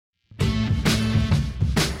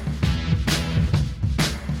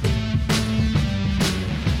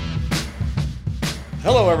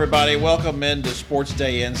Hello, everybody. Welcome into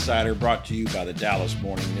SportsDay Insider, brought to you by the Dallas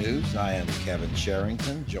Morning News. I am Kevin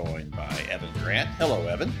Sherrington, joined by Evan Grant. Hello,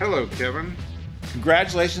 Evan. Hello, Kevin.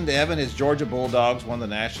 Congratulations to Evan. His Georgia Bulldogs won the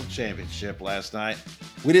national championship last night.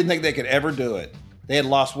 We didn't think they could ever do it. They had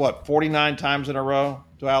lost, 49 times in a row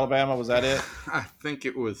to Alabama? Was that it? I think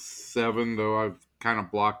it was 7, though I've kind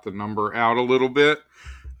of blocked the number out a little bit.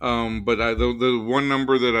 But the one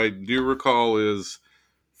number that I do recall is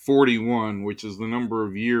 41, which is the number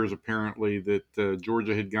of years, apparently, that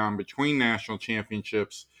Georgia had gone between national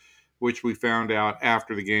championships, which we found out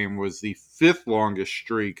after the game was the 5th longest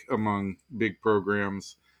streak among big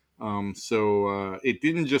programs. So it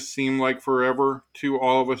didn't just seem like forever to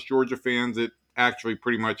all of us Georgia fans. It actually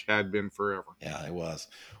pretty much had been forever. Yeah, it was.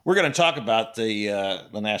 We're going to talk about the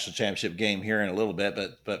national championship game here in a little bit,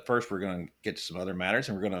 but first we're going to get to some other matters,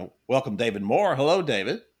 and we're going to welcome David Moore. Hello,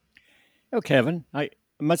 David. Oh, Kevin, I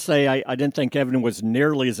must say I didn't think Evan was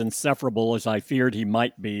nearly as insufferable as I feared he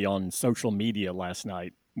might be on social media last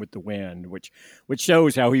night with the win, which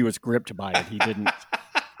shows how he was gripped by it. He didn't.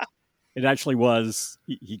 It actually was.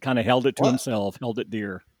 He kind of held it to himself, held it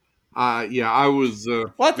dear. Yeah, I was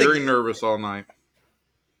very nervous all night.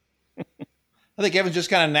 I think Evan's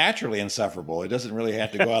just kind of naturally insufferable. He doesn't really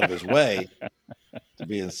have to go out of his way to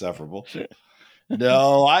be insufferable.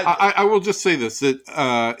 No, I will just say this: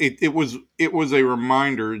 that it was a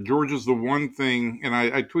reminder. Georgia's the one thing, and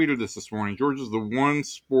I tweeted this morning. Georgia's the one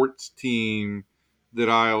sports team that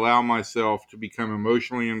I allow myself to become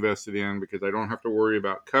emotionally invested in because I don't have to worry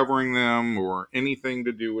about covering them or anything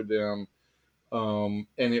to do with them. And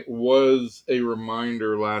it was a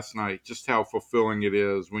reminder last night just how fulfilling it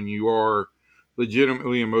is when you are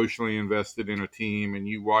legitimately emotionally invested in a team and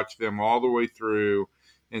you watch them all the way through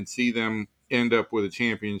and see them end up with a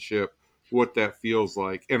championship, what that feels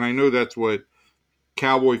like. And I know that's what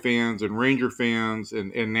Cowboy fans and Ranger fans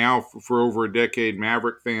and now for over a decade,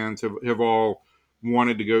 Maverick fans have all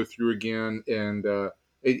wanted to go through again. And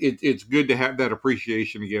it's good to have that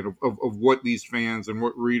appreciation again of what these fans and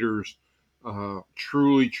what readers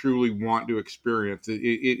truly want to experience.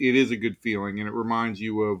 It is a good feeling, and it reminds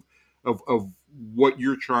you of what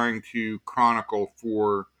you're trying to chronicle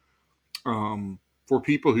for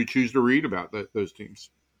people who choose to read about those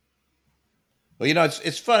teams. Well,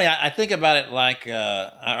 it's funny. I think about it like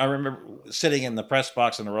I remember sitting in the press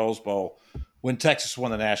box in the Rose Bowl when Texas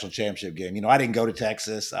won the national championship game. I didn't go to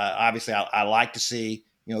Texas. Obviously, I like to see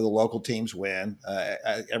the local teams win.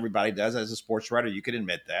 Everybody does. As a sports writer, you can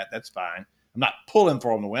admit that. That's fine. I'm not pulling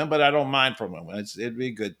for them to win, but I don't mind for them to win. It'd be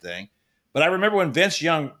a good thing. But I remember when Vince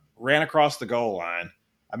Young ran across the goal line,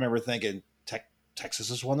 I remember thinking, Texas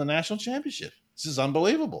has won the national championship. This is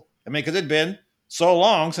unbelievable. Because it'd been so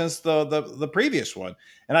long since the previous one.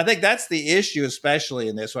 And I think that's the issue, especially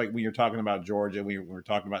in this, like when you're talking about Georgia, when we're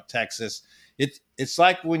talking about Texas. It's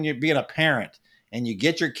like when you're being a parent and you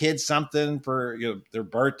get your kids something for their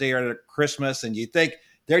birthday or their Christmas, and you think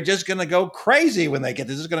they're just going to go crazy when they get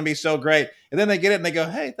this. This is going to be so great. And then they get it and they go,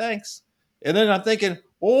 hey, thanks. And then I'm thinking,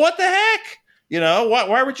 well, what the heck?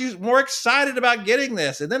 Why weren't you more excited about getting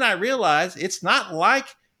this? And then I realized it's not like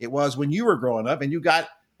it was when you were growing up and you got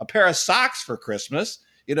a pair of socks for Christmas,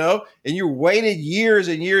 and you waited years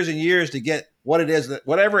and years and years to get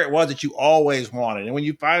whatever it was that you always wanted. And when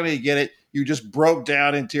you finally get it, you just broke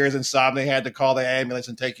down in tears and sobbed. They had to call the ambulance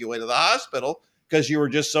and take you away to the hospital because you were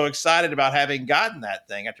just so excited about having gotten that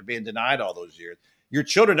thing after being denied all those years. Your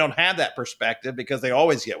children don't have that perspective because they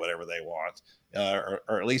always get whatever they want,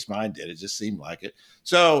 or at least mine did. It just seemed like it.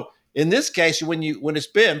 So in this case, when it's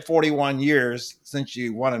been 41 years since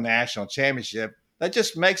you won a national championship, that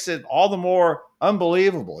just makes it all the more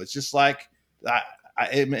unbelievable. It's just like,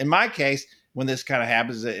 in my case, when this kind of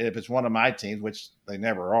happens, if it's one of my teams, which they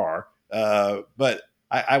never are, but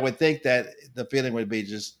I would think that the feeling would be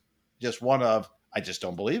just one of, I just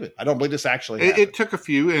don't believe it. I don't believe this actually happened. It took a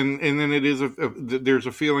few, and then it is there's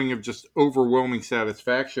a feeling of just overwhelming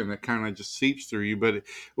satisfaction that kind of just seeps through you. But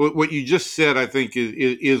what you just said, I think,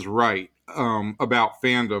 is right about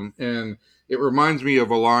fandom, and it reminds me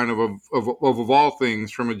of a line of all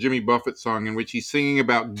things from a Jimmy Buffett song in which he's singing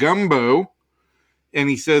about gumbo. And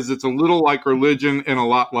he says it's a little like religion and a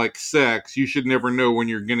lot like sex. You should never know when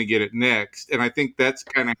you're going to get it next. And I think that's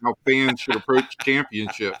kind of how fans should approach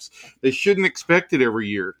championships. They shouldn't expect it every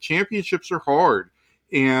year. Championships are hard.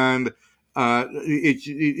 And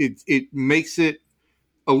it makes it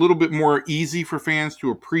a little bit more easy for fans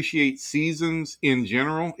to appreciate seasons in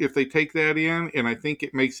general if they take that in. And I think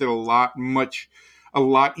it makes it a lot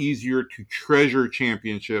easier to treasure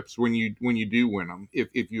championships when you do win them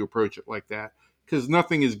if you approach it like that. because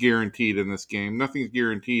nothing is guaranteed in this game. Nothing's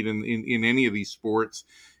guaranteed in any of these sports.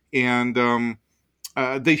 And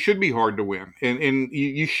they should be hard to win. And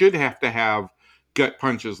you should have to have gut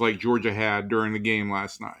punches like Georgia had during the game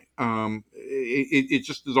last night. It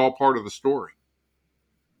just is all part of the story.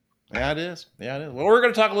 Yeah, it is. Yeah, it is. Well, we're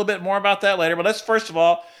going to talk a little bit more about that later, but let's first of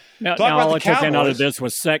all talk about all the I took Cowboys. out of this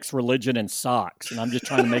was sex, religion, and socks, and I'm just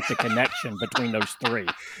trying to make the connection between those three.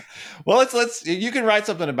 Well, let's. You can write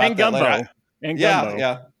something about and that gumbo. later. And yeah, gumbo.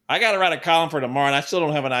 yeah. I got to write a column for tomorrow, and I still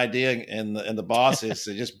don't have an idea, and the boss is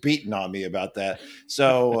just beating on me about that.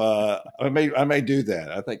 So I may do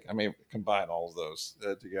that. I think I may combine all of those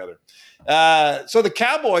together. So the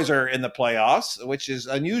Cowboys are in the playoffs, which is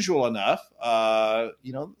unusual enough.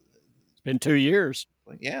 It's been 2 years.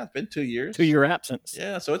 Yeah, it's been 2 years. 2-year absence.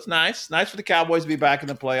 Yeah, so it's nice for the Cowboys to be back in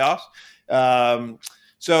the playoffs.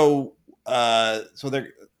 So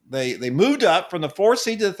they moved up from the 4th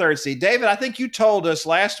seed to the 3rd seed. David, I think you told us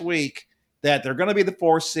last week that they're going to be the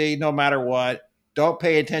 4th seed no matter what. Don't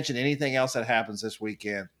pay attention to anything else that happens this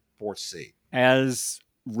weekend. 4th seed. As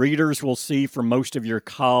readers will see from most of your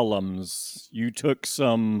columns, you took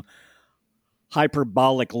some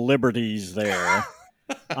hyperbolic liberties there.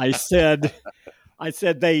 I said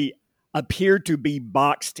they appeared to be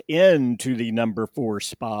boxed into the number 4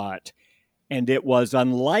 spot, and it was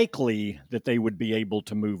unlikely that they would be able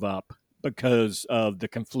to move up because of the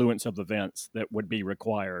confluence of events that would be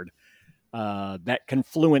required. That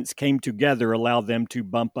confluence came together, allowed them to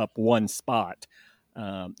bump up 1 spot.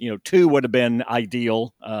 2 would have been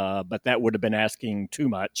ideal, but that would have been asking too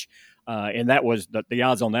much. And that was the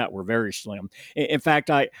odds on that were very slim. In fact,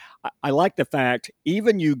 I like the fact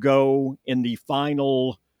even you go in the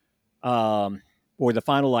final, the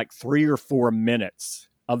final like 3 or 4 minutes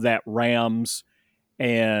of that Rams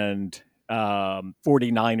and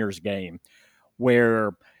 49ers game,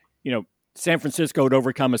 where San Francisco had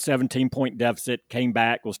overcome a 17-point deficit, came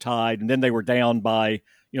back, was tied, and then they were down by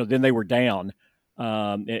and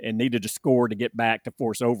needed to score to get back to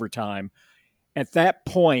force overtime. At that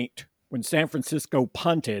point, when San Francisco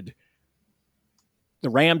punted, the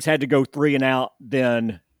Rams had to go 3 and out.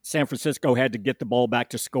 Then San Francisco had to get the ball back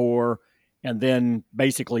to score and then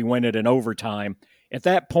basically win it in overtime. At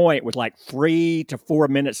that point, with like 3 to 4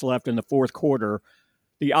 minutes left in the 4th quarter,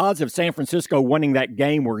 the odds of San Francisco winning that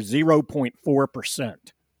game were 0.4%.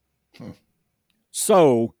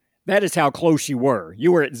 So that is how close you were.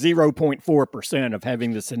 You were at 0.4% of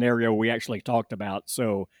having the scenario we actually talked about.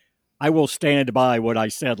 So I will stand by what I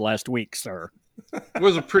said last week, sir. It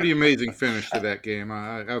was a pretty amazing finish to that game.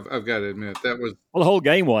 I've got to admit that was. Well, the whole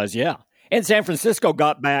game was, yeah. And San Francisco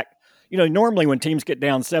got back. Normally when teams get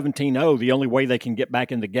down 17-0, the only way they can get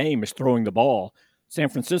back in the game is throwing the ball. San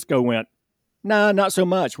Francisco went, nah, not so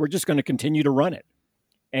much. We're just going to continue to run it.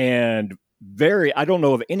 And I don't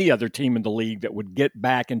know of any other team in the league that would get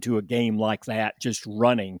back into a game like that, just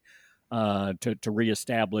running to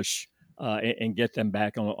reestablish and get them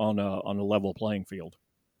back on a level playing field.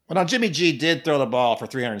 Well, now Jimmy G did throw the ball for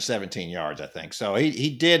 317 yards, I think. So he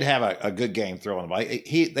did have a good game throwing the ball.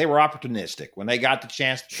 They were opportunistic when they got the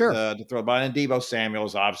chance to throw the ball. And Deebo Samuel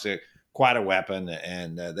is obviously quite a weapon,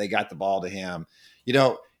 and they got the ball to him.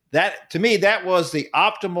 That to me, that was the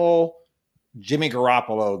optimal Jimmy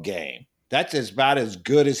Garoppolo game. That's about as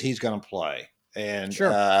good as he's going to play. And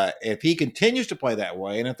if he continues to play that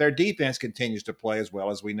way, and if their defense continues to play as well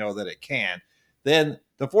as we know that it can, then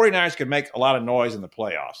the 49ers could make a lot of noise in the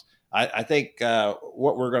playoffs. I think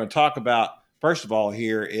what we're going to talk about, first of all,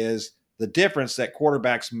 here is the difference that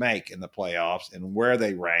quarterbacks make in the playoffs and where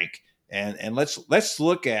they rank. And let's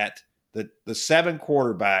look at the 7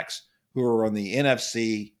 quarterbacks who are on the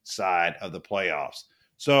NFC side of the playoffs.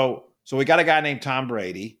 So we got a guy named Tom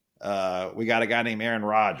Brady. We got a guy named Aaron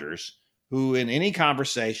Rodgers, who in any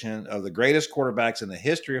conversation of the greatest quarterbacks in the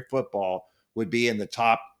history of football would be in the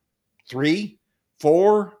top 3,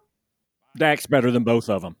 4. Dak's better than both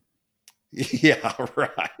of them. Yeah,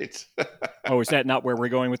 right. Oh, is that not where we're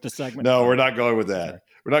going with the segment? No, we're not going with that. Okay.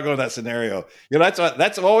 We're not going with that scenario.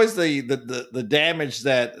 That's always the damage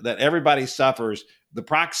that everybody suffers, the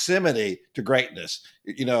proximity to greatness.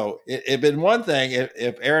 It'd been one thing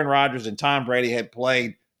if Aaron Rodgers and Tom Brady had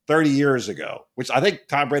played 30 years ago, which I think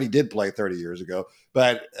Tom Brady did play 30 years ago.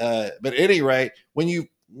 But at any rate, when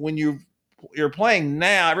you're playing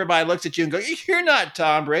now, everybody looks at you and goes, "You're not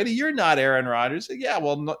Tom Brady. You're not Aaron Rodgers." Yeah,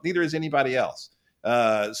 well, neither is anybody else.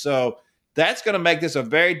 So that's going to make this a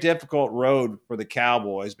very difficult road for the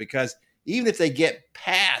Cowboys, because even if they get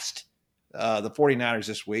past the 49ers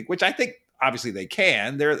this week, which I think obviously they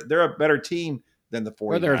can, they're a better team than the 49ers.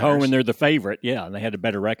 Well, they're at home and they're the favorite, yeah, and they had a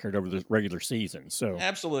better record over the regular season. So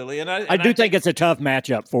absolutely, and I do think it's a tough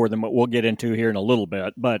matchup for them. What we'll get into here in a little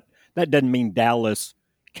bit, but that doesn't mean Dallas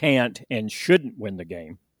can't and shouldn't win the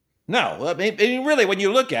game. No, I mean, really, when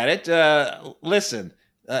you look at it, listen,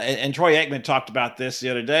 and Troy Aikman talked about this the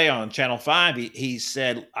other day on Channel 5. He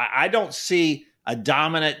said, I don't see a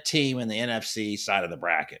dominant team in the NFC side of the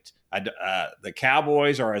bracket. The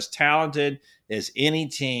Cowboys are as talented as any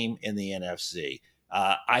team in the NFC.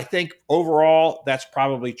 I think overall that's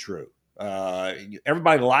probably true.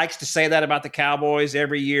 Everybody likes to say that about the Cowboys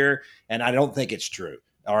every year, and I don't think it's true,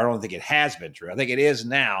 or I don't think it has been true. I think it is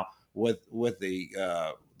now with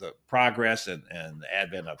the progress and the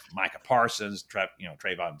advent of Micah Parsons,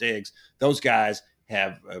 Trayvon Diggs. Those guys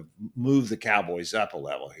have moved the Cowboys up a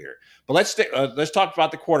level here. But let's talk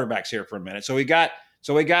about the quarterbacks here for a minute. So we got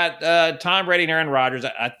Tom Brady and Aaron Rodgers.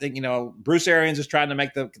 I think Bruce Arians is trying to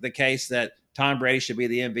make the case that Tom Brady should be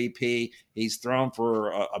the MVP. He's thrown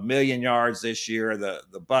for a million yards this year. The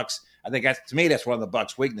Bucs, I think that's one of the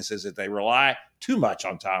Bucs' weaknesses, that they rely too much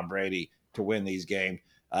on Tom Brady to win these games.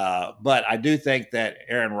 But I do think that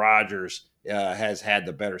Aaron Rodgers has had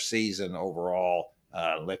the better season overall,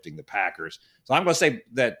 lifting the Packers. So I'm going to say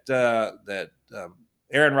that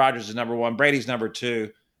Aaron Rodgers is number one, Brady's number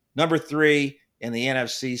two, number three in the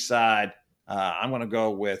NFC side. I'm going to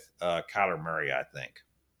go with Kyler Murray. I think.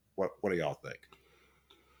 What do y'all think?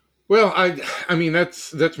 Well, I mean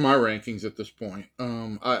that's my rankings at this point.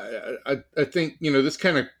 I think this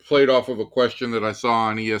kind of played off of a question that I saw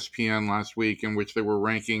on ESPN last week, in which they were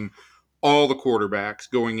ranking all the quarterbacks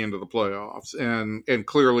going into the playoffs, and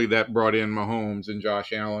clearly that brought in Mahomes and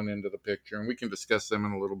Josh Allen into the picture, and we can discuss them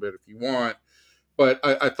in a little bit if you want. But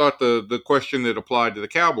I thought the question that applied to the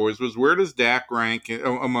Cowboys was, where does Dak rank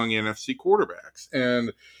among NFC quarterbacks?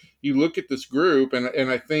 And you look at this group,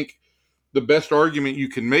 and I think the best argument you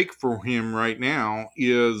can make for him right now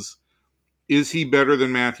is he better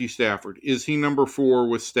than Matthew Stafford? Is he number 4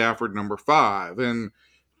 with Stafford number 5? And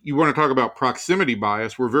you want to talk about proximity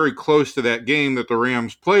bias. We're very close to that game that the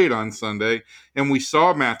Rams played on Sunday, and we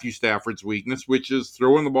saw Matthew Stafford's weakness, which is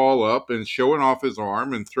throwing the ball up and showing off his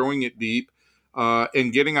arm and throwing it deep,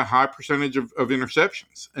 and getting a high percentage of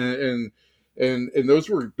interceptions. And those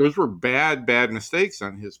were bad mistakes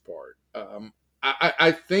on his part.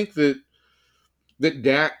 I think that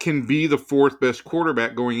Dak can be the 4th best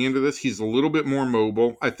quarterback going into this. He's a little bit more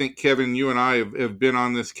mobile. I think, Kevin, you and I have been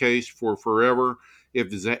on this case for forever.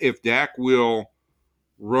 If Dak will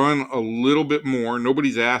run a little bit more,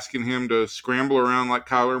 nobody's asking him to scramble around like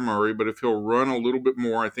Kyler Murray, but if he'll run a little bit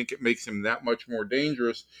more, I think it makes him that much more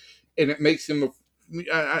dangerous. And it makes him,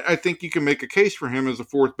 I think you can make a case for him as a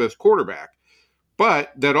 4th best quarterback.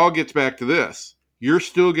 But that all gets back to this. You're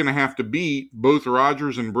still going to have to beat both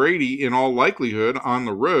Rodgers and Brady in all likelihood on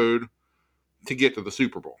the road to get to the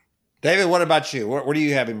Super Bowl. David, what about you? Where do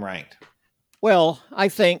you have him ranked? Well, I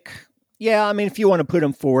think, if you want to put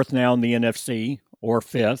him 4th now in the NFC or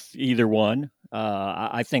 5th, either one,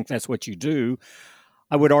 I think that's what you do.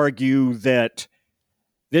 I would argue that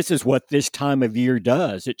this is what this time of year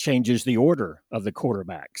does. It changes the order of the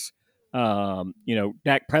quarterbacks.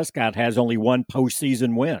 Dak Prescott has only one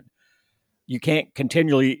postseason win. You can't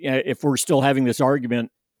continually, if we're still having this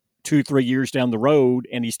argument 2-3 years down the road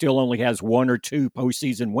and he still only has 1 or 2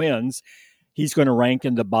 postseason wins, he's going to rank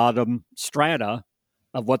in the bottom strata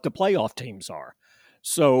of what the playoff teams are.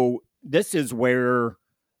 So this is where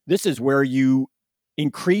you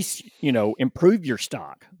increase, improve your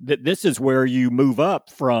stock. This is where you move up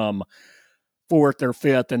from 4th or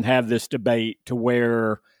 5th and have this debate to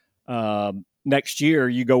where next year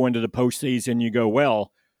you go into the postseason, you go,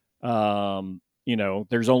 well,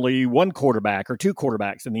 there's only one quarterback or 2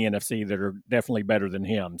 quarterbacks in the NFC that are definitely better than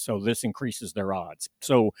him. So this increases their odds.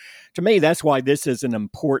 So to me, that's why this is an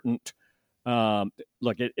important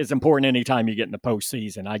look. It's important anytime you get in the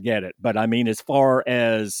postseason. I get it. But I mean, as far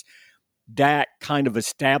as Dak kind of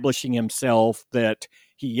establishing himself that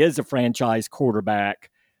he is a franchise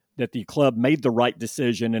quarterback, that the club made the right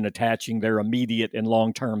decision in attaching their immediate and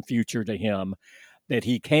long-term future to him, that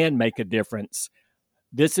he can make a difference.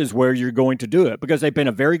 This is where you're going to do it because they've been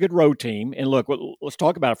a very good road team. And look, let's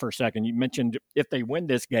talk about it for a second. You mentioned if they win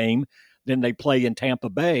this game, then they play in Tampa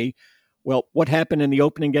Bay. Well, what happened in the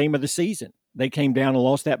opening game of the season? They came down and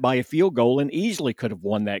lost that by a field goal and easily could have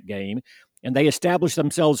won that game. And they established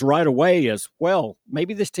themselves right away as, well,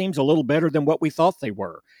 maybe this team's a little better than what we thought they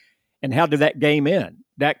were. And how did that game end?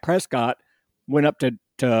 Dak Prescott went up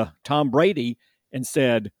to Tom Brady and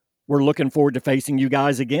said, we're looking forward to facing you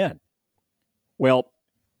guys again. Well,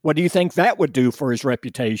 What do you think that would do for his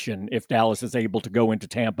reputation if Dallas is able to go into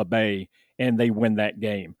Tampa Bay and they win that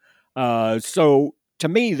game? So to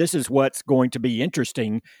me, this is what's going to be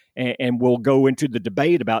interesting, and we'll go into the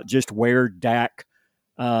debate about just where Dak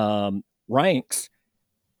ranks.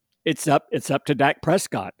 It's up to Dak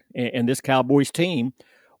Prescott and this Cowboys team,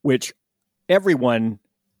 which everyone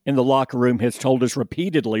in the locker room has told us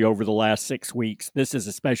repeatedly over the last 6 weeks, this is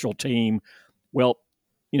a special team. Well,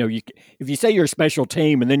 if you say you're a special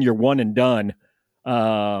team and then you're one and done,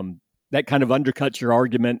 that kind of undercuts your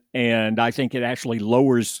argument, and I think it actually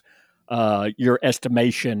lowers your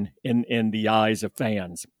estimation in the eyes of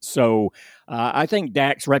fans. So I think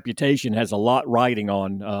Dak's reputation has a lot riding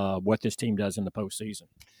on what this team does in the postseason.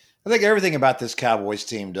 I think everything about this Cowboys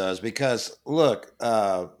team does, because look,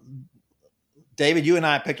 David, you and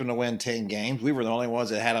I picked them to win 10 games. We were the only ones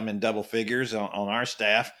that had them in double figures on our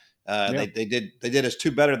staff. They did us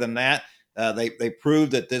two better than that. They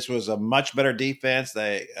proved that this was a much better defense.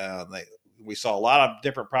 We saw a lot of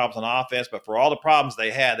different problems on offense, but for all the problems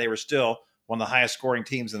they had, they were still one of the highest scoring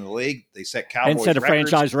teams in the league. They set Cowboys and set a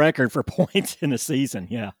franchise record for points in a season.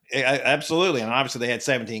 Yeah, absolutely. And obviously they had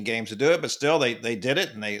 17 games to do it, but still they did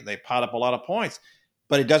it, and they piled up a lot of points.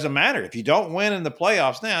 But it doesn't matter if you don't win in the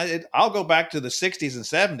playoffs. Now, I'll go back to the 60s and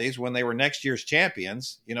 70s when they were next year's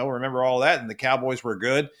champions. Remember all that, and the Cowboys were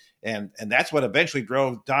good. And that's what eventually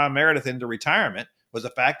drove Don Meredith into retirement, was the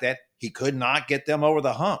fact that he could not get them over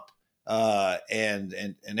the hump. And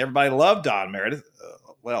everybody loved Don Meredith.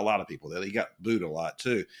 A lot of people did. He got booed a lot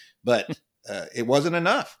too, but it wasn't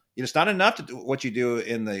enough. It's not enough to do what you do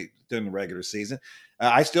during the regular season.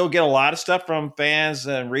 I still get a lot of stuff from fans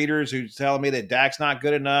and readers who telling me that Dak's not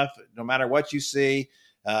good enough, no matter what you see.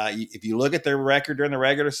 If you look at their record during the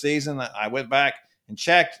regular season, I went back and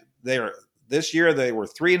checked. This year they were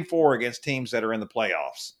 3-4 against teams that are in the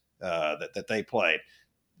playoffs that they played.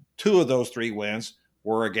 2 of those 3 wins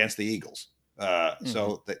were against the Eagles.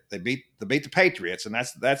 So they beat the Patriots, and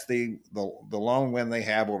that's the lone win they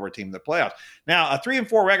have over a team in the playoffs. Now, a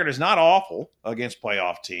 3-4 record is not awful against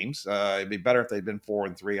playoff teams. It'd be better if they'd been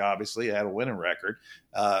 4-3. Obviously, had a winning record,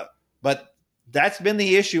 but that's been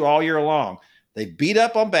the issue all year long. They beat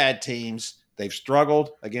up on bad teams. They've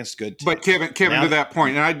struggled against good teams. But Kevin, to that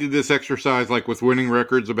point, and I did this exercise like with winning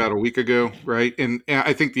records about a week ago, right? And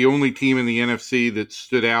I think the only team in the NFC that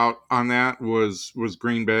stood out on that was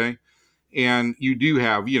Green Bay. And you do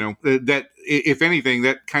have, that if anything,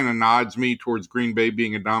 that kind of nods me towards Green Bay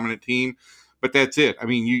being a dominant team. But that's it. I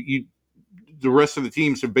mean, the rest of the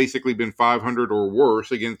teams have basically been 500 or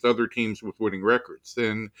worse against other teams with winning records.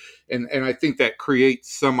 And I think that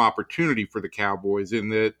creates some opportunity for the Cowboys in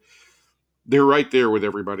that they're right there with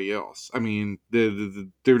everybody else. I mean,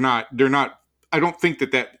 they're not. I don't think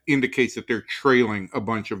that indicates that they're trailing a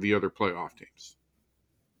bunch of the other playoff teams.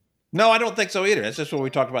 No, I don't think so either. That's just what we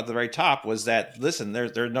talked about at the very top, was that, listen, there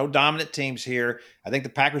are no dominant teams here. I think the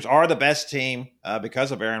Packers are the best team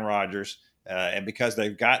because of Aaron Rodgers and because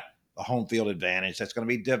they've got a home field advantage. That's going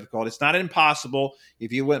to be difficult. It's not impossible.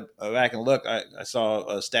 If you went back and look, I saw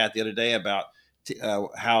a stat the other day about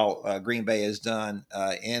how Green Bay has done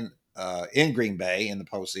in Green Bay in the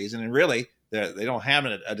postseason, and really they don't have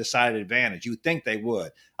a decided advantage. You would think they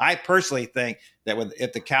would. I personally think that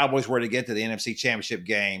if the Cowboys were to get to the NFC Championship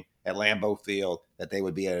game at Lambeau Field, that they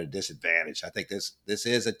would be at a disadvantage. I think this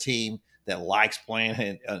is a team that likes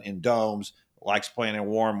playing in domes, likes playing in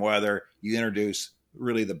warm weather. You introduce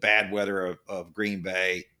really the bad weather of Green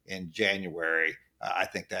Bay in January. I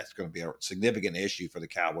think that's going to be a significant issue for the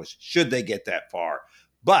Cowboys should they get that far.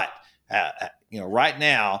 But right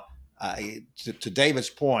now, to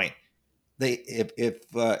David's point,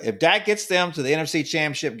 if Dak gets them to the NFC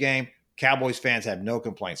Championship game, Cowboys fans have no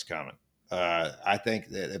complaints coming. I think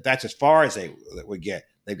that if that's as far as they would get,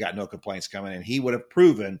 they've got no complaints coming, and he would have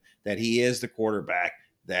proven that he is the quarterback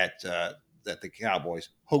that the Cowboys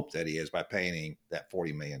hope that he is by paying him that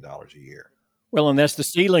 $40 million a year. Well, and that's the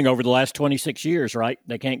ceiling over the last 26 years, right?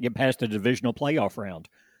 They can't get past the divisional playoff round.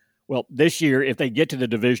 Well, this year, if they get to the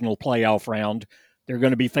divisional playoff round, they're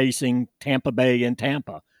going to be facing Tampa Bay and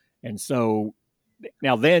Tampa. And so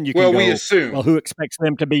now then you can we assume. Well, who expects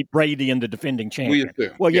them to beat Brady and the defending champion? We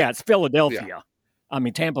assume. Well, yeah, it's Philadelphia. Yeah. I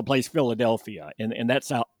mean, Tampa plays Philadelphia, and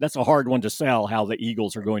that's a hard one to sell, how the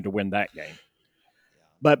Eagles are going to win that game.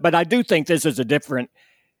 But I do think this is a different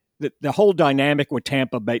the whole dynamic with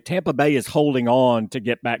Tampa Bay. Tampa Bay is holding on to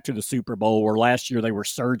get back to the Super Bowl, where last year they were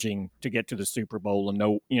surging to get to the Super Bowl,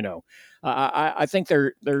 and I think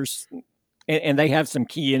there's and they have some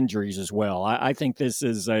key injuries as well. I think this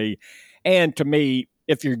is and to me,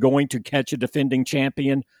 if you're going to catch a defending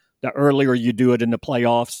champion, the earlier you do it in the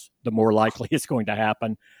playoffs, the more likely it's going to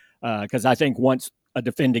happen. Because I think once a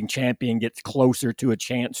defending champion gets closer to a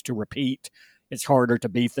chance to repeat, it's harder to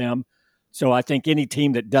beat them. So I think any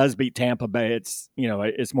team that does beat Tampa Bay,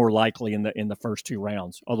 it's more likely in the first 2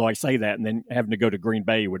 rounds. Although I say that, and then having to go to Green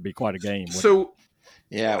Bay would be quite a game. So,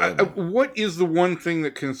 yeah, what is the one thing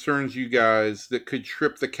that concerns you guys that could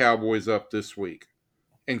trip the Cowboys up this week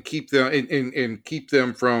and keep them and keep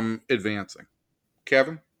them from advancing?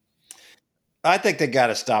 Kevin? I think they got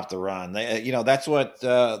to stop the run. That's what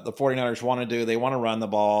the 49ers want to do. They want to run the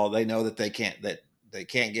ball. They know that they can't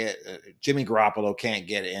get Jimmy Garoppolo can't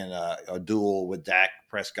get in a duel with Dak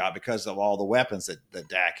Prescott because of all the weapons that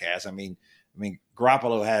Dak has. I mean,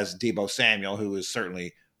 Garoppolo has Deebo Samuel, who is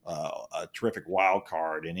certainly a terrific wild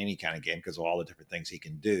card in any kind of game because of all the different things he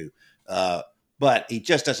can do. But he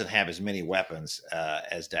just doesn't have as many weapons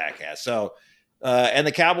as Dak has. So. And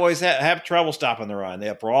the Cowboys have trouble stopping the run.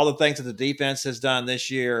 For all the things that the defense has done this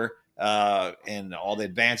year and all the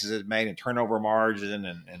advances it's made in turnover margin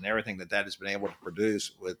and everything that has been able to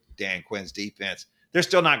produce with Dan Quinn's defense, they're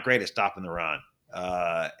still not great at stopping the run.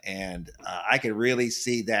 And I could really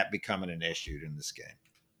see that becoming an issue in this game.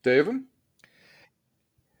 David?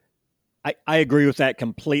 I agree with that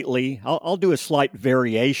completely. I'll do a slight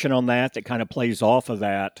variation on that kind of plays off of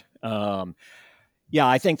that. Yeah,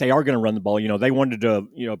 I think they are going to run the ball. They want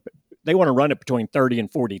to run it between 30 and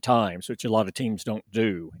 40 times, which a lot of teams don't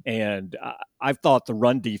do. And I've thought the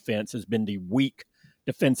run defense has been the weak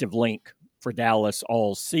defensive link for Dallas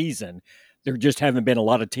all season. There just haven't been a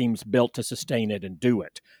lot of teams built to sustain it and do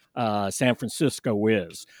it. San Francisco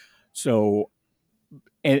is. So,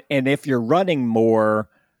 and if you're running more,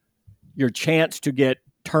 your chance to get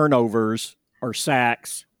turnovers or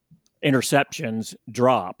sacks, interceptions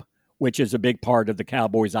drop, which is a big part of the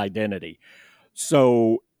Cowboys' identity.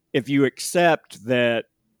 So if you accept that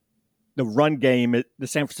the run game, the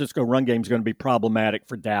San Francisco run game is going to be problematic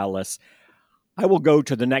for Dallas, I will go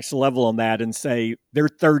to the next level on that and say their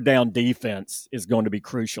third down defense is going to be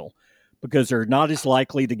crucial because they're not as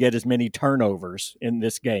likely to get as many turnovers in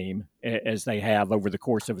this game as they have over the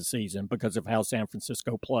course of a season because of how San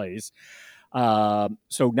Francisco plays.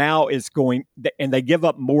 So now it's going, and they give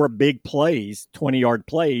up more big plays, 20-yard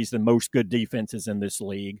plays, than most good defenses in this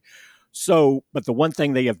league. So, but the one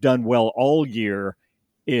thing they have done well all year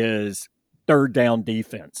is third down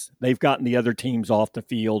defense. They've gotten the other teams off the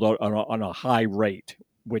field on a high rate,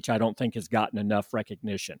 which I don't think has gotten enough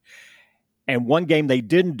recognition. And one game they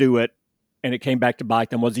didn't do it, and it came back to bite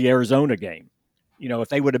them, was the Arizona game. If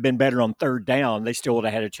they would have been better on third down, they still would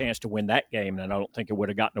have had a chance to win that game, and I don't think it would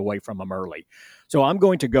have gotten away from them early. So I'm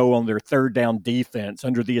going to go on their third down defense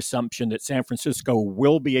under the assumption that San Francisco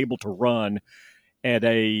will be able to run at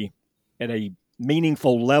a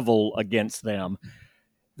meaningful level against them.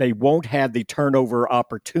 They won't have the turnover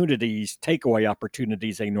opportunities, takeaway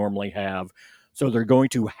opportunities they normally have, so they're going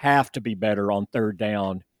to have to be better on third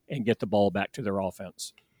down and get the ball back to their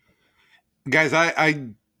offense. Guys,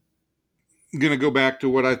 I'm going to go back to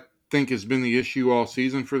what I think has been the issue all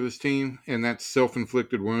season for this team, and that's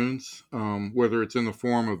self-inflicted wounds, whether it's in the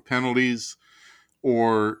form of penalties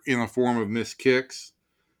or in the form of missed kicks.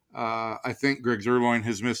 I think Greg Zuerlein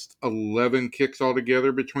has missed 11 kicks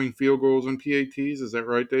altogether between field goals and PATs. Is that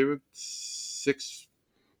right, David? 6?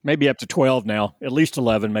 Maybe up to 12 now. At least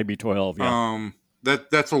 11, maybe 12, yeah.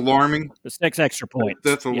 That's alarming. The 6 extra points.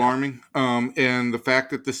 That's alarming. Yeah. And the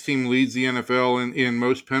fact that this team leads the NFL in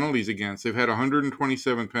most penalties against. They've had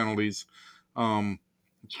 127 penalties.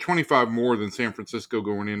 It's 25 more than San Francisco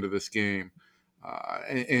going into this game.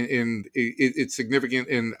 And it's significant.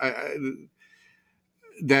 And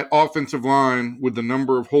that offensive line, with the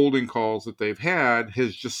number of holding calls that they've had,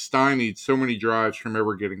 has just stymied so many drives from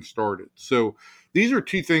ever getting started. So these are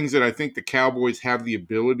two things that I think the Cowboys have the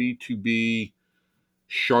ability to be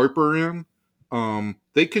sharper in.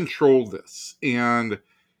 They control this, and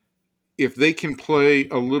if they can play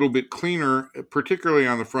a little bit cleaner, particularly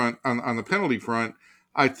on the front, on the penalty front,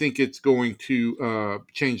 I think it's going to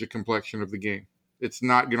change the complexion of the game. It's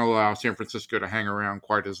not going to allow San Francisco to hang around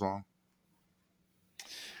quite as long.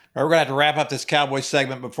 All right, we're going to have to wrap up this Cowboys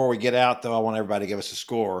segment before we get out, though. I want everybody to give us a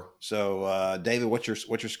score. So, David, what's your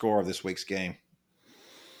score of this week's game?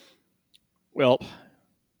 Well,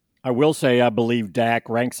 I will say I believe Dak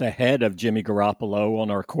ranks ahead of Jimmy Garoppolo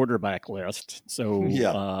on our quarterback list. So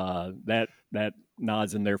yeah. That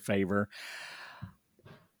nods in their favor.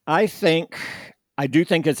 I do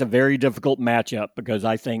think it's a very difficult matchup because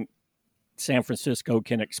I think San Francisco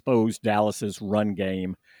can expose Dallas's run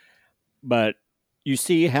game. But you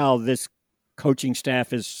see how this coaching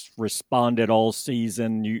staff has responded all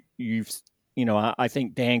season. You've I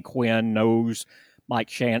think Dan Quinn knows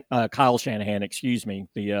Kyle Shanahan,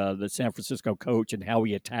 the San Francisco coach, and how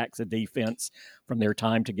he attacks a defense from their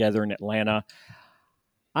time together in Atlanta.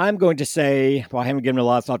 I'm going to say, I haven't given a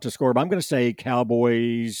lot of thought to score, but I'm going to say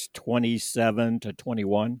Cowboys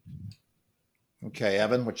 27-21. Okay,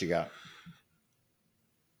 Evan, what you got?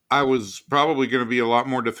 I was probably going to be a lot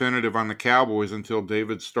more definitive on the Cowboys until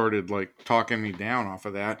David started talking me down off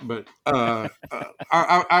of that. But I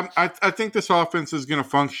think this offense is going to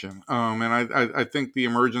function, and I think the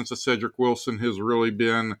emergence of Cedric Wilson has really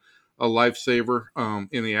been a lifesaver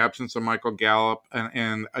in the absence of Michael Gallup,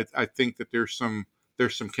 and I think that there's some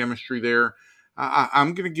chemistry there.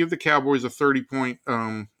 I'm going to give the Cowboys a 30-point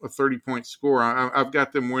score. I've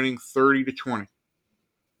got them winning 30-20.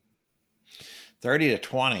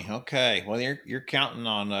 30-20. Okay. Well, you're counting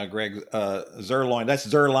on Greg Zerloin. That's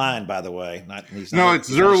Zerline, by the way. It's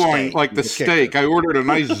Zerloin, like the steak. I ordered a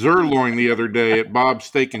nice Zerloin the other day at Bob's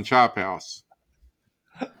Steak and Chop House.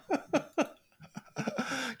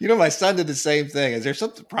 My son did the same thing. Is there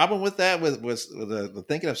some problem with that? With the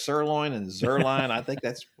thinking of sirloin and Zerline? I think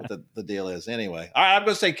that's what the deal is. Anyway, all right. I'm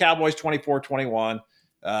going to say Cowboys 24-21.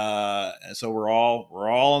 So we're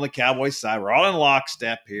all on the Cowboys side. We're all in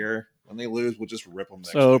lockstep here. When they lose, we'll just rip them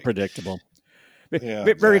next week. Predictable. Yeah,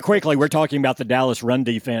 Very quickly, we're talking about the Dallas run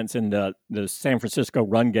defense and the San Francisco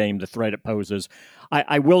run game, the threat it poses.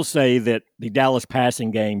 I will say that the Dallas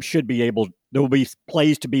passing game there will be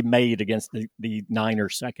plays to be made against the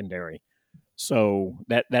Niners secondary. So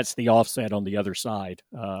that's the offset on the other side.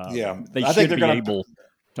 They should be able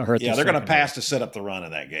to hurt. Yeah, they're going to pass to set up the run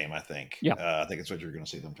in that game, I think. Yeah. I think it's what you're going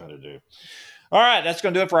to see them try to do. All right, that's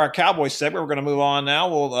going to do it for our Cowboys segment. We're going to move on now.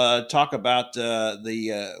 We'll talk about we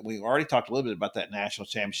already talked a little bit about that national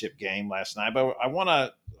championship game last night, but I want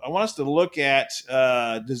us to look at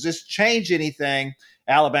does this change anything?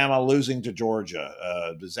 Alabama losing to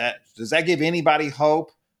Georgia, does that give anybody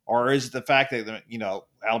hope, or is it the fact that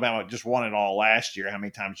Alabama just won it all last year? How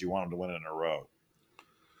many times do you want them to win it in a row?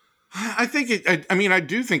 I think I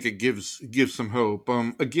do think it gives some hope.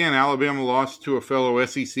 Again, Alabama lost to a fellow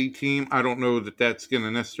SEC team. I don't know that that's going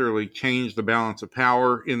to necessarily change the balance of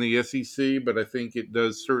power in the SEC, but I think it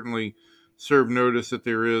does certainly serve notice that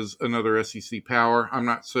there is another SEC power. I'm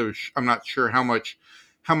not sure how much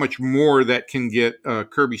more that can get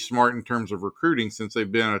Kirby Smart in terms of recruiting, since they've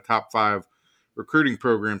been a top 5 recruiting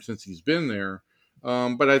program since he's been there.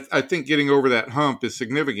 But I think getting over that hump is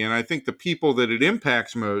significant. I think the people that it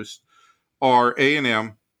impacts most are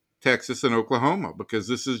A&M, Texas, and Oklahoma, because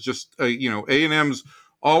this is just, A&M's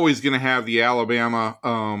always going to have the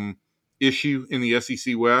Alabama issue in the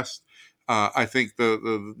SEC West. I think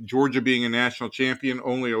the Georgia being a national champion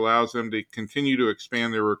only allows them to continue to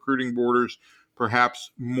expand their recruiting borders,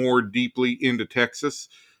 perhaps more deeply into Texas.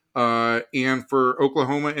 And for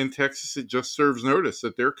Oklahoma and Texas, it just serves notice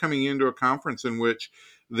that they're coming into a conference in which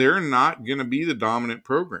they're not going to be the dominant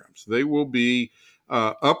programs. They will be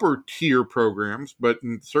upper tier programs, but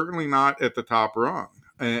certainly not at the top rung.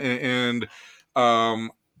 And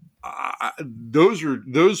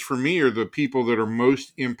those for me are the people that are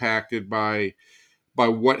most impacted by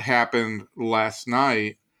what happened last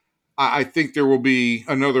night. I think there will be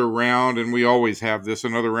another round, and we always have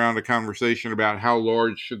another round of conversation about how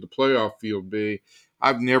large should the playoff field be.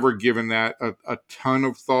 I've never given that a ton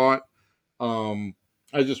of thought. I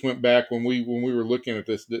just went back when we were looking at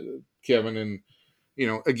this, Kevin, and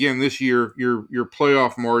again this year your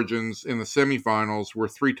playoff margins in the semifinals were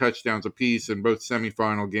 3 touchdowns apiece in both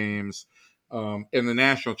semifinal games, and the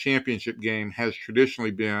national championship game has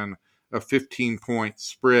traditionally been a 15-point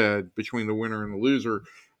spread between the winner and the loser.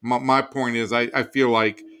 My point is, I feel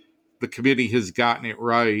like the committee has gotten it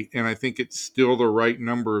right, and I think it's still the right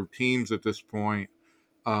number of teams at this point.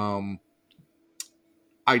 I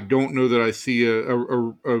don't know that I see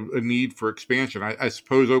a need for expansion. I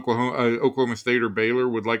suppose Oklahoma State or Baylor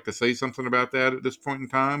would like to say something about that at this point in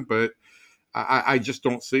time, but I just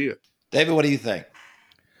don't see it. David, what do you think?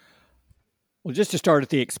 Well, just to start at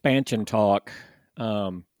the expansion talk, I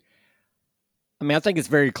think it's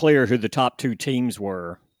very clear who the top 2 teams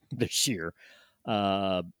were this year.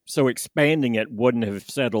 So expanding it wouldn't have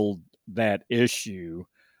settled that issue.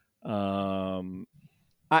 What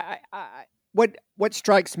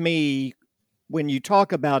strikes me when you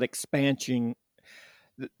talk about expansion,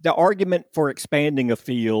 the argument for expanding a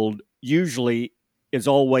field usually is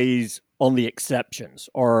always on the exceptions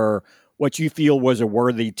or what you feel was a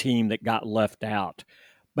worthy team that got left out.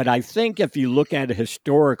 But I think if you look at it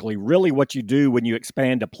historically, really what you do when you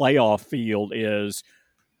expand a playoff field is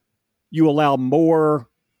you allow more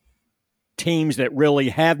teams that really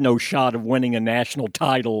have no shot of winning a national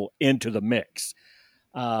title into the mix.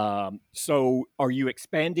 So are you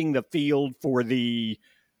expanding the field for the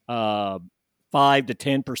 5 to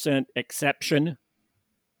 10% exception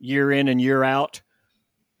year in and year out?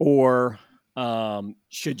 Or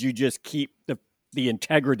should you just keep the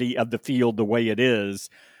integrity of the field the way it is?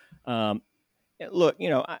 Look,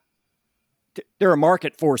 there are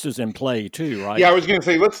market forces in play too, right? Yeah, I was going to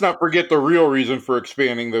say, let's not forget the real reason for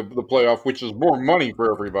expanding the playoff, which is more money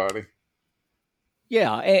for everybody.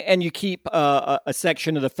 Yeah, and you keep a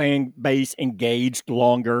section of the fan base engaged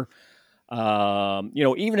longer.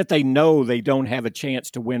 Even if they know they don't have a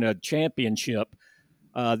chance to win a championship,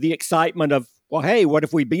 the excitement of, well, hey, what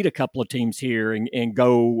if we beat a couple of teams here and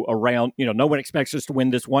go around? No one expects us to win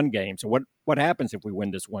this one game. So what happens if we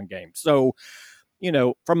win this one game? So,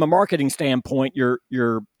 from a marketing standpoint,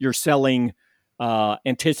 you're selling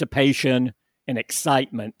anticipation and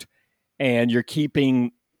excitement, and you're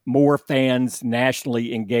keeping more fans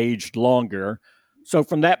nationally engaged longer. So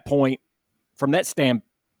from that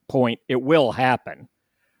standpoint, it will happen.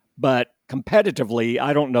 But competitively,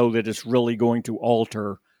 I don't know that it's really going to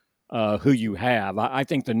alter who you have. I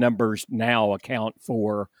think the numbers now account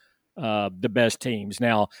for the best teams.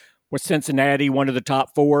 Now, with Cincinnati, one of the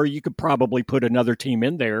top 4, you could probably put another team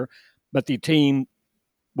in there. But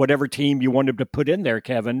whatever team you wanted to put in there,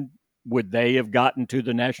 Kevin, would they have gotten to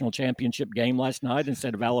the national championship game last night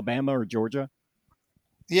instead of Alabama or Georgia?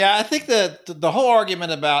 Yeah, I think the whole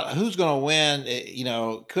argument about who's going to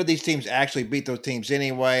win, could these teams actually beat those teams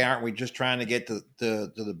anyway? Aren't we just trying to get to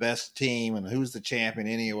the best team, and who's the champion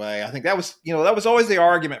anyway? I think that was always the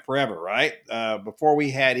argument forever, right? Before we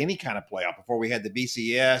had any kind of playoff, before we had the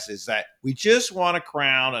BCS, is that we just want to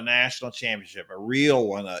crown a national championship, a real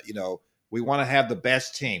one. We want to have the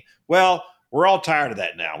best team. Well, we're all tired of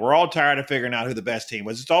that now. We're all tired of figuring out who the best team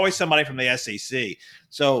was. It's always somebody from the SEC.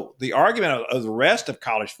 So the argument of the rest of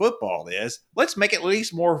college football is, let's make it at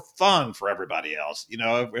least more fun for everybody else.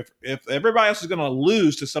 If everybody else is going to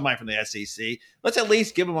lose to somebody from the SEC, let's at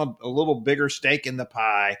least give them a little bigger stake in the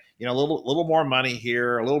pie, a little more money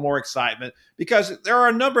here, a little more excitement, because there are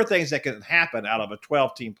a number of things that can happen out of a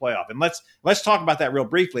 12-team playoff. And let's talk about that real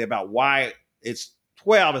briefly, about why it's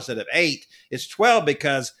 12 instead of 8. It's 12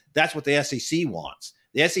 because that's what the SEC wants.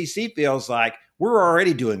 The SEC feels like we're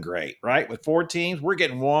already doing great, right? With 4 teams, we're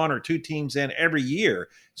getting 1 or 2 teams in every year.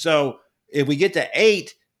 So if we get to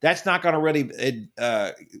 8, that's not going to really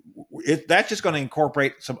that's just going to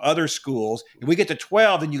incorporate some other schools. If we get to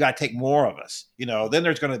 12, then you got to take more of us. Then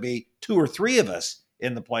there's going to be 2 or 3 of us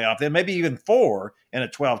in the playoff, then maybe even 4 in a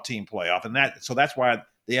 12-team playoff. And that's why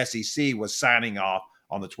the SEC was signing off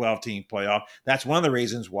on the 12-team playoff. That's one of the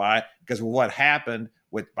reasons why, because of what happened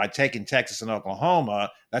by taking Texas and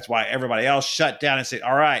Oklahoma. That's why everybody else shut down and said,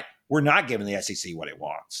 all right, we're not giving the SEC what it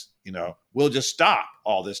wants. We'll just stop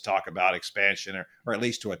all this talk about expansion or at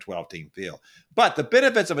least to a 12-team field. But the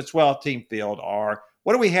benefits of a 12-team field are,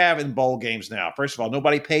 what do we have in bowl games now? First of all,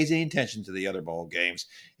 nobody pays any attention to the other bowl games.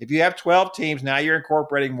 If you have 12 teams, now you're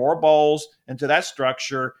incorporating more bowls into that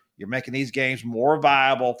structure. You're making these games more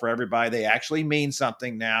viable for everybody. They actually mean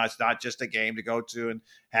something now. It's not just a game to go to and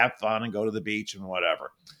have fun and go to the beach and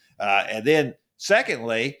whatever. And then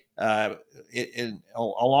secondly,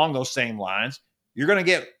 along those same lines, you're going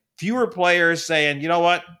to get fewer players saying, you know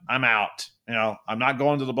what, I'm out. I'm not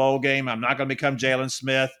going to the bowl game. I'm not going to become Jalen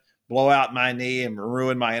Smith, blow out my knee and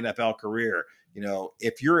ruin my NFL career.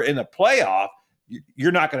 If you're in a playoff,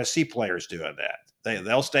 you're not going to see players doing that.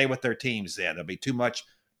 They'll stay with their teams then. There'll be too much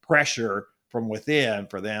pressure from within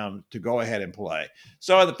for them to go ahead and play.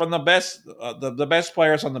 So from the best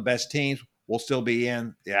players on the best teams will still be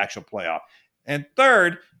in the actual playoff. And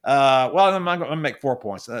third, I'm going to make 4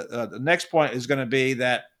 points. The next point is going to be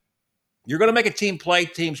that you're going to make a team play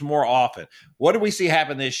teams more often. What did we see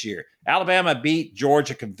happen this year? Alabama beat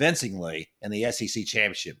Georgia convincingly in the SEC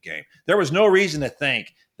championship game. There was no reason to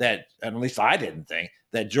think that, at least I didn't think,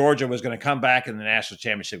 that Georgia was going to come back in the national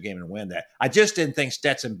championship game and win that. I just didn't think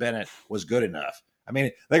Stetson Bennett was good enough. I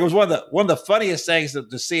mean, it was one of the funniest things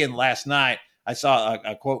to see in last night. I saw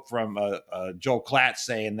a quote from Joel Klatt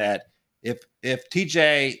saying that if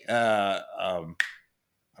TJ, I've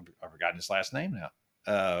forgotten his last name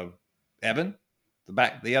now, Evan,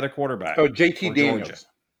 the other quarterback. Oh, JT Daniels.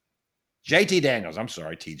 Georgia. JT Daniels. I'm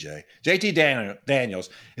sorry, TJ. JT Daniels.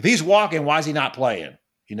 If he's walking, why is he not playing?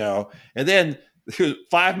 And then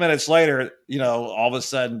 5 minutes later, all of a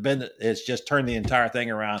sudden, Bennett has just turned the entire thing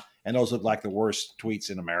around, and those look like the worst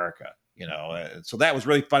tweets in America. So that was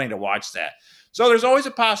really funny to watch that. So there's always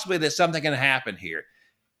a possibility that something can happen here.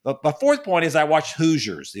 The fourth point is I watched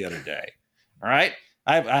Hoosiers the other day. All right.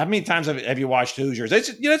 How many times have you watched Hoosiers?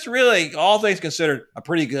 It's really, all things considered, a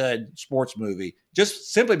pretty good sports movie,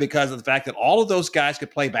 just simply because of the fact that all of those guys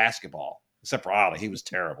could play basketball, except for Ollie. He was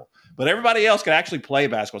terrible. But everybody else could actually play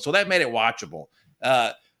basketball, so that made it watchable.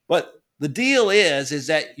 But the deal is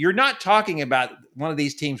that you're not talking about one of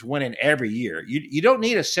these teams winning every year. You don't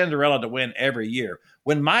need a Cinderella to win every year.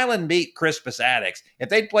 When Milan beat Crispus Attucks, if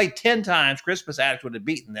they'd played 10 times, Crispus Attucks would have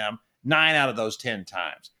beaten them 9 out of those 10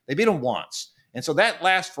 times. They beat them once. And so that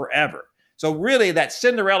lasts forever. So really, that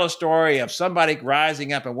Cinderella story of somebody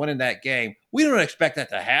rising up and winning that game, we don't expect that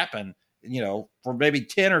to happen, for maybe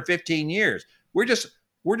 10 or 15 years. We're just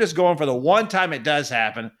going for the one time it does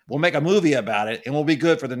happen. We'll make a movie about it, and we'll be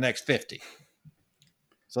good for the next 50.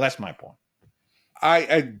 So that's my point.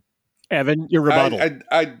 Evan, your rebuttal.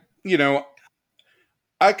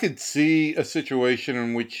 I could see a situation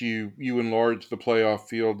in which you enlarge the playoff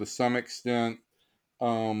field to some extent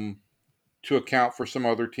to account for some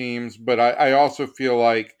other teams, but I also feel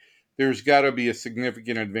like there's got to be a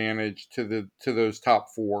significant advantage to those top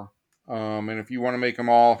four. And if you want to make them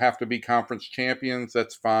all have to be conference champions,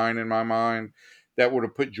 that's fine in my mind. That would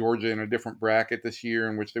have put Georgia in a different bracket this year,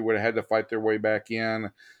 in which they would have had to fight their way back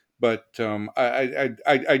in. But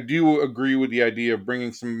I do agree with the idea of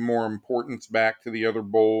bringing some more importance back to the other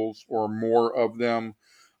bowls, or more of them.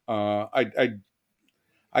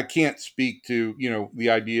 I can't speak to, the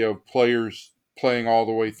idea of players playing all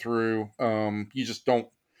the way through. You just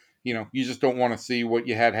don't want to see what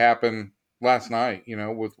you had happen last night,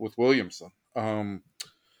 with Williamson. But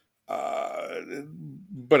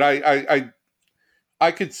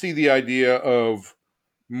I could see the idea of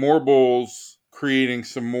more bowls creating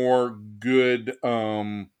some more good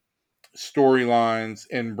storylines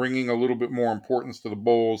and bringing a little bit more importance to the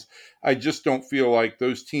bowls. I just don't feel like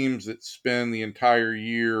those teams that spend the entire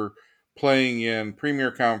year playing in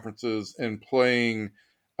premier conferences and playing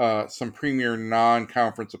some premier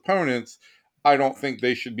non-conference opponents, I don't think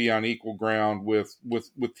they should be on equal ground with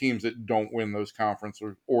teams that don't win those conference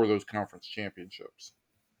or those conference championships.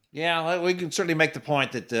 Yeah, we can certainly make the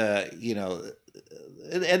point that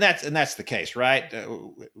and that's the case, right?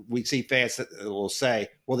 We see fans that will say,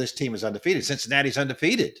 "Well, this team is undefeated. Cincinnati's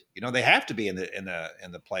undefeated. They have to be in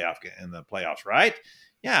the playoffs, right?"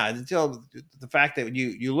 Yeah, until the fact that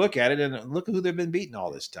you look at it and look at who they've been beating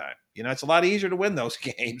all this time. It's a lot easier to win those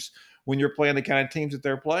games when you're playing the kind of teams that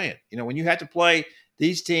they're playing. When you have to play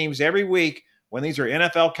these teams every week, when these are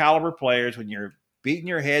NFL caliber players, when you're beating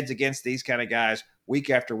your heads against these kind of guys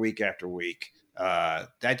week after week after week,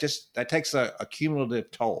 that takes a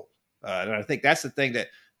cumulative toll. And I think that's the thing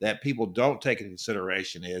that people don't take into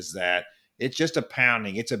consideration, is that it's just a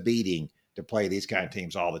pounding, it's a beating to play these kind of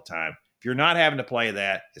teams all the time. If you're not having to play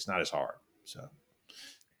that, it's not as hard. So,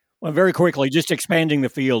 well, very quickly, just expanding the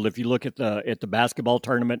field. If you look at the basketball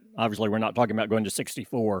tournament, obviously we're not talking about going to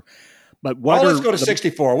 64, but let's go to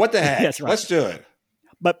 64. What the heck? Yes, right. Let's do it.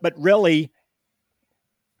 But really,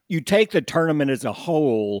 you take the tournament as a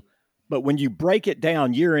whole, but when you break it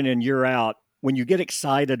down year in and year out, when you get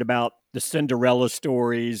excited about the Cinderella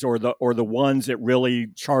stories or the ones that really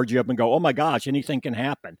charge you up and go, "Oh my gosh, anything can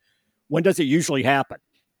happen," when does it usually happen?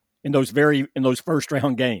 In those first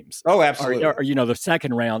round games. Oh, absolutely. Or the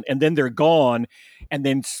second round, and then they're gone, and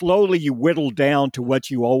then slowly you whittle down to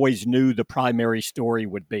what you always knew the primary story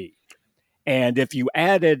would be. And if you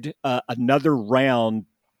added another round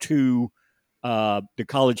to the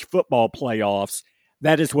college football playoffs,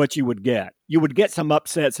 that is what you would get. You would get some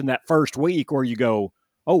upsets in that first week where you go,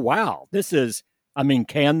 "Oh, wow, this is,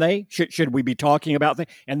 can they? Should we be talking about that?"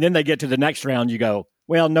 And then they get to the next round, you go,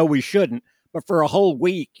 "Well, no, we shouldn't." But for a whole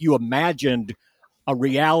week, you imagined a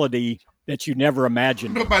reality that you never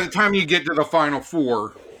imagined. But by the time you get to the Final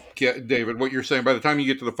Four, David, what you're saying, by the time you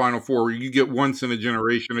get to the Final Four, you get once in a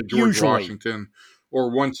generation of George Washington,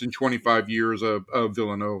 or once in 25 years of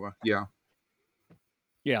Villanova. Yeah.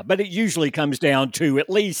 Yeah, but it usually comes down to at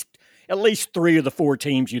least 3 of the 4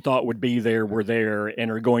 teams you thought would be there were there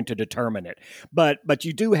and are going to determine it. But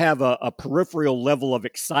you do have a peripheral level of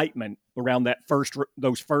excitement around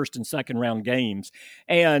those first and second round games.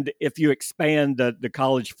 And if you expand the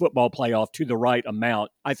college football playoff to the right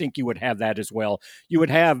amount, I think you would have that as well. You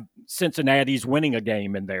would have Cincinnati's winning a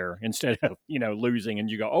game in there instead of losing,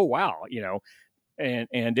 and you go, "Oh wow,"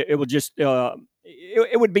 and it will just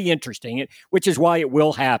it would be interesting, which is why it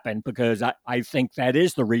will happen, because I think that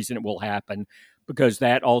is the reason it will happen, because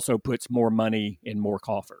that also puts more money in more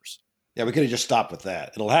coffers. Yeah, we could have just stopped with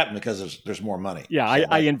that. It'll happen because there's more money. Yeah, so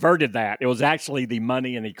I inverted that. It was actually the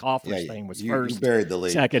money in the coffers thing was first, you buried the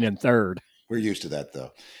lead. Second, and third. We're used to that,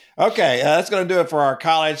 though. Okay, that's going to do it for our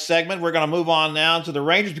college segment. We're going to move on now to the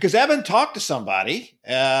Rangers because Evan talked to somebody.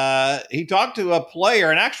 He talked to a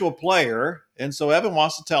player, an actual player, and so Evan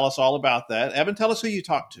wants to tell us all about that. Evan, tell us who you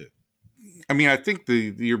talked to. I mean, I think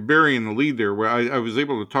you're burying the lead there. Where I was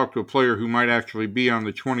able to talk to a player who might actually be on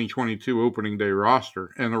the 2022 opening day roster,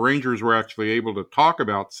 and the Rangers were actually able to talk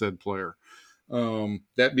about said player.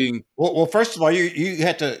 That being well, first of all, you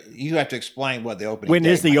have to explain what the opening. When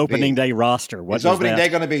day is the opening day roster? Is opening day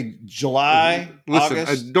going to be July? Listen,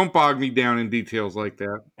 August? Don't bog me down in details like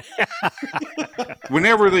that.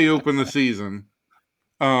 Whenever they open the season,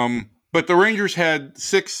 but the Rangers had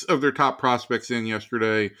 6 of their top prospects in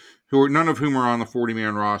yesterday, none of whom are on the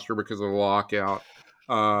 40-man roster because of the lockout,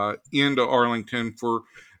 into Arlington for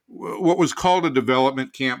what was called a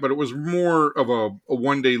development camp, but it was more of a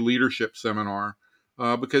one-day leadership seminar,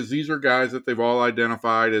 because these are guys that they've all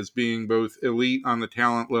identified as being both elite on the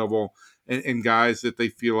talent level and guys that they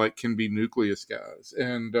feel like can be nucleus guys.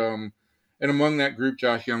 And among that group,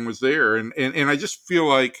 Josh Jung was there. And I just feel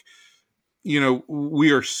like,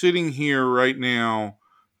 we are sitting here right now,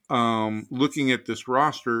 looking at this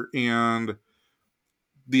roster, and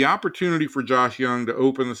the opportunity for Josh Jung to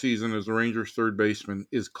open the season as the Rangers' third baseman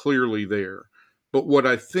is clearly there. But what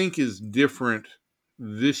I think is different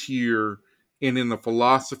this year and in the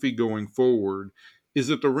philosophy going forward is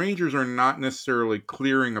that the Rangers are not necessarily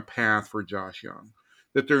clearing a path for Josh Jung,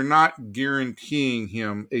 that they're not guaranteeing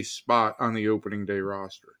him a spot on the opening day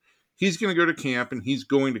roster. He's going to go to camp and he's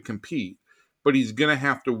going to compete, but he's going to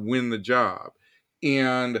have to win the job.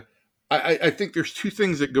 And I think there's 2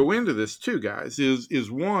 things that go into this too, guys,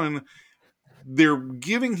 is one, they're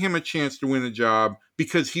giving him a chance to win the job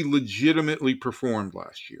because he legitimately performed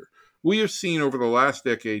last year. We have seen over the last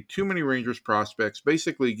decade too many Rangers prospects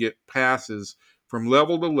basically get passes from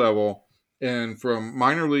level to level and from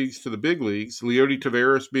minor leagues to the big leagues. Leody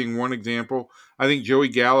Taveras being one example. I think Joey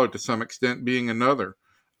Gallo to some extent being another,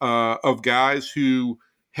 of guys who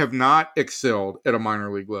have not excelled at a minor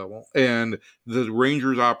league level. And the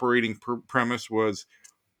Rangers operating premise was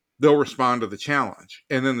they'll respond to the challenge.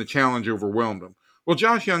 And then the challenge overwhelmed them. Well,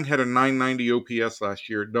 Josh Jung had a 990 OPS last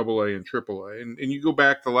year at AA and AAA. And you go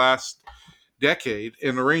back the last decade,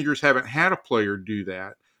 and the Rangers haven't had a player do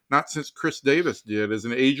that, not since Chris Davis did, as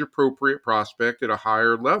an age-appropriate prospect at a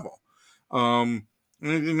higher level.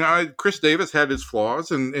 Chris Davis had his flaws,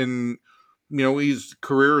 and his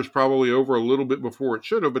career is probably over a little bit before it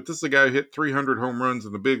should have, but this is a guy who hit 300 home runs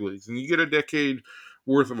in the big leagues. And you get a decade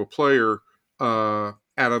worth of a player out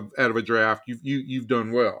of a draft, you've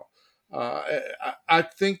done well. I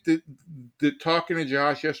think that talking to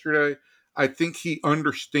Josh yesterday, I think he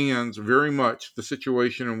understands very much the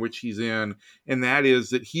situation in which he's in, and that is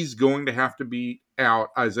that he's going to have to beat out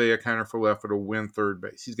Isaiah Kiner-Falefa to win third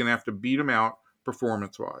base. He's going to have to beat him out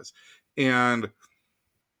performance-wise. And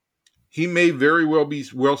he may very well be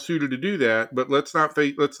well suited to do that, but let's not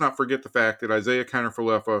forget the fact that Isaiah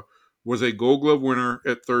Kiner-Falefa was a Gold Glove winner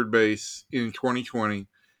at third base in 2020,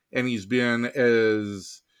 and he's been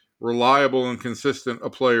as reliable and consistent a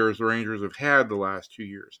player as the Rangers have had the last 2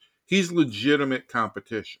 years. He's legitimate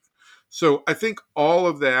competition. So I think all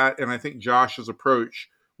of that, and I think Josh's approach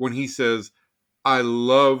when he says, I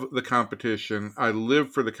love the competition, I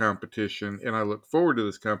live for the competition, and I look forward to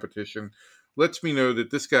this competition, lets me know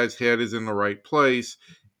that this guy's head is in the right place.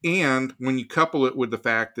 And when you couple it with the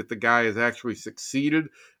fact that the guy has actually succeeded,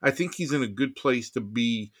 I think he's in a good place to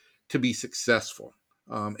be successful.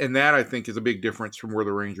 And that, I think, is a big difference from where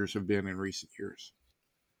the Rangers have been in recent years.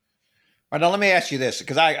 All right, now let me ask you this,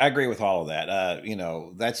 because I agree with all of that.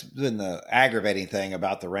 That's been the aggravating thing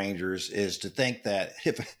about the Rangers, is to think that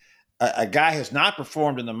if a guy has not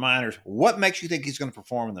performed in the minors, what makes you think he's going to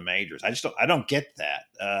perform in the majors? I don't get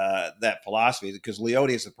that philosophy, because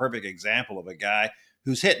Leody is a perfect example of a guy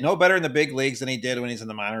who's hit no better in the big leagues than he did when he's in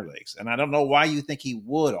the minor leagues. And I don't know why you think he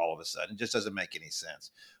would all of a sudden. It just doesn't make any sense.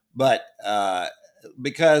 But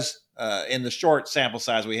because in the short sample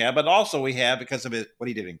size we have, but also we have, because of what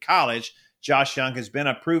he did in college, Josh Jung has been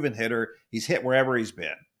a proven hitter. He's hit wherever he's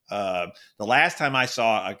been. The last time I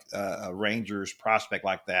saw a Rangers prospect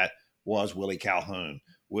like that was Willie Calhoun,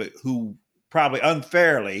 who probably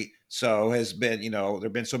unfairly so has been, there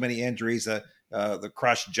have been so many injuries, the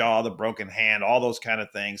crushed jaw, the broken hand, all those kind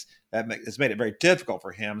of things it's made it very difficult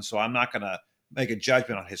for him. So I'm not going to make a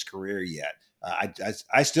judgment on his career yet.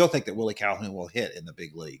 I still think that Willie Calhoun will hit in the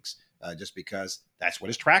big leagues, just because that's what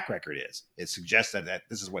his track record is. It suggests that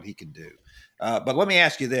this is what he can do. But let me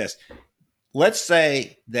ask you this. Let's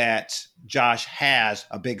say that Josh has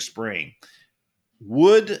a big spring.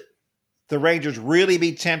 Would the Rangers really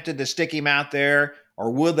be tempted to stick him out there,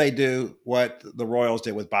 or would they do what the Royals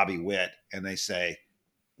did with Bobby Witt and they say,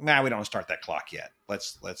 "Nah, we don't start that clock yet.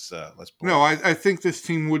 Let's pull No, it." I think this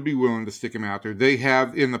team would be willing to stick him out there. They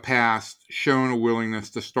have in the past shown a willingness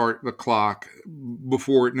to start the clock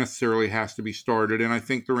before it necessarily has to be started. And I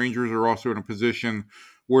think the Rangers are also in a position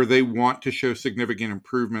where they want to show significant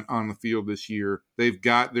improvement on the field this year. They've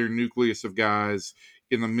got their nucleus of guys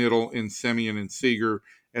in the middle in Semien and Seager,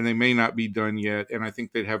 and they may not be done yet. And I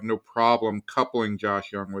think they'd have no problem coupling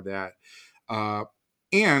Josh Jung with that.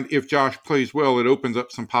 And if Josh plays well, it opens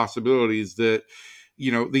up some possibilities that,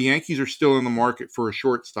 the Yankees are still in the market for a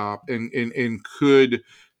shortstop and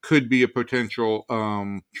could be a potential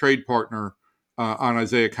trade partner on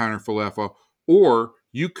Isaiah Kiner-Falefa, or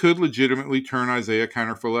you could legitimately turn Isaiah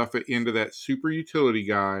Kiner-Falefa into that super utility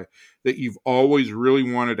guy that you've always really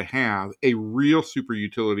wanted to have, a real super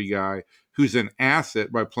utility guy who's an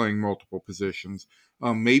asset by playing multiple positions,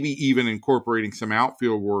 maybe even incorporating some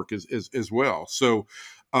outfield work as well. So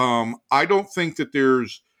I don't think that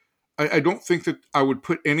I don't think that I would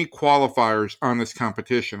put any qualifiers on this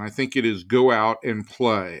competition. I think it is go out and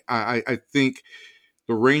play. I think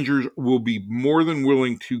the Rangers will be more than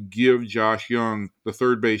willing to give Josh Jung the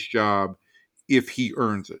third base job if he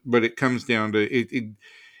earns it. But it comes down to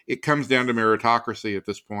it comes down to meritocracy at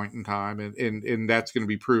this point in time, and that's going to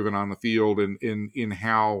be proven on the field and in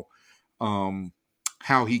how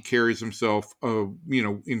he carries himself,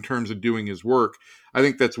 in terms of doing his work. I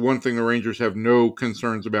think that's one thing the Rangers have no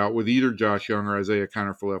concerns about with either Josh Jung or Isaiah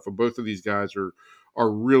Kiner-Falefa. Both of these guys are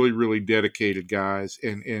really, really dedicated guys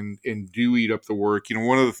and do eat up the work.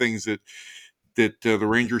 One of the things that the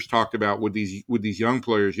Rangers talked about with these young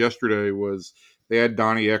players yesterday was they had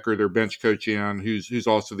Donnie Ecker, their bench coach, in, who's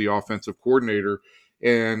also the offensive coordinator,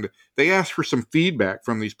 and they asked for some feedback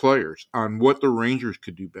from these players on what the Rangers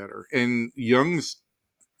could do better. And Young's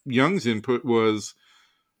input was,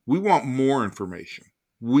 we want more information.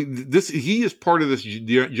 He is part of this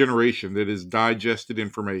generation that has digested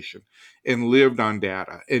information and lived on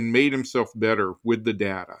data and made himself better with the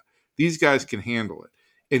data. These guys can handle it.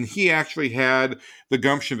 And he actually had the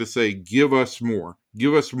gumption to say, give us more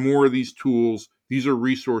of these tools. These are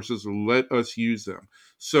resources. Let us use them.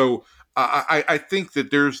 So I think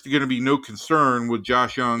that there's going to be no concern with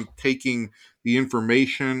Josh Jung taking the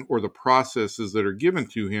information or the processes that are given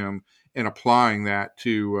to him and applying that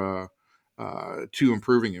to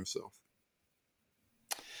improving himself.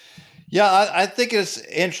 Yeah, I think it's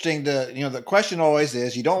interesting the question always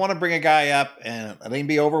is, you don't want to bring a guy up and then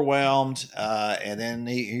be overwhelmed, and then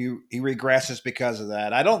he regresses because of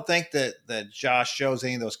that. I don't think that Josh shows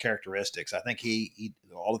any of those characteristics. I think he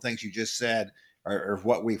all the things you just said are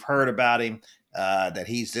what we've heard about him, that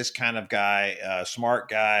he's this kind of guy, smart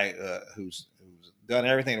guy, who's done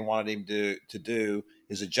everything they wanted him to do,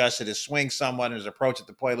 is adjusted his swing somewhat, his approach at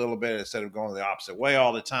the plate a little bit instead of going the opposite way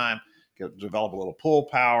all the time, develop a little pull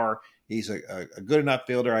power. He's a good enough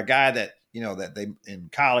fielder, a guy that, that they in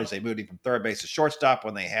college, they moved him from third base to shortstop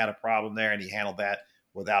when they had a problem there, and he handled that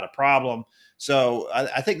without a problem. So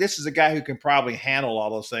I think this is a guy who can probably handle all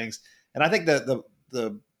those things. And I think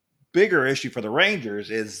the bigger issue for the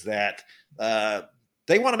Rangers is that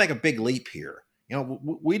they want to make a big leap here.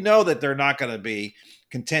 We know that they're not going to be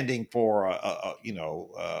contending for a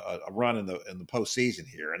run in the postseason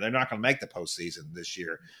here, and they're not going to make the postseason this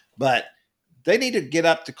year. But they need to get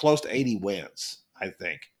up to close to 80 wins, I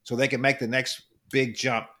think, so they can make the next big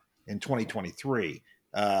jump in 2023.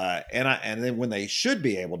 And then when they should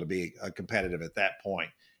be able to be competitive at that point.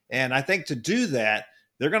 And I think to do that,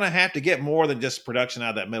 they're going to have to get more than just production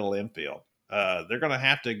out of that middle infield. They're going to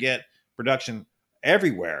have to get production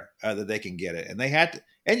everywhere that they can get it, and they have to,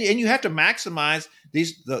 and you have to maximize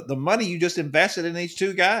the money you just invested in these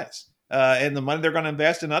two guys, and the money they're going to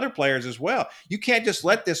invest in other players as well. You can't just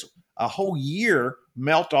let this a whole year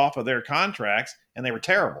melt off of their contracts, and they were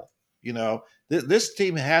terrible. This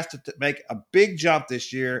team has to make a big jump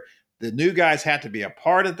this year. The new guys have to be a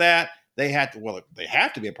part of that. They have to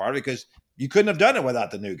be a part of it, because you couldn't have done it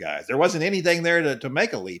without the new guys. There wasn't anything there to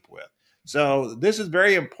make a leap with. So this is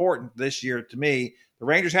very important this year to me. The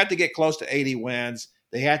Rangers have to get close to 80 wins.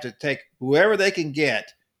 They have to take whoever they can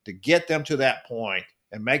get to get them to that point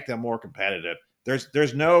and make them more competitive.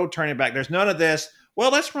 There's no turning back. There's none of this,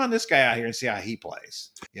 well, let's run this guy out here and see how he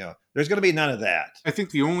plays. There's going to be none of that. I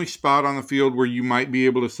think the only spot on the field where you might be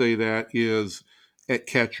able to say that is at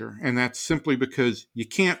catcher. And that's simply because you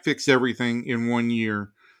can't fix everything in 1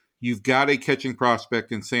 year. You've got a catching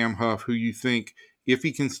prospect in Sam Huff, who you think, if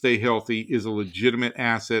he can stay healthy, is a legitimate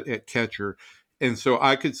asset at catcher. And so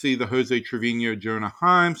I could see the Jose Trevino, Jonah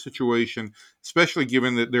Heim situation, especially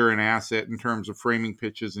given that they're an asset in terms of framing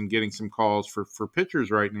pitches and getting some calls for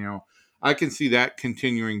pitchers right now. I can see that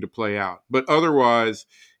continuing to play out. But otherwise,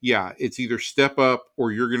 yeah, it's either step up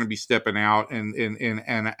or you're going to be stepping out and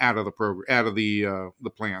out of the program, out of the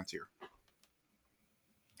plans here.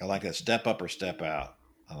 I like that. Step up or step out.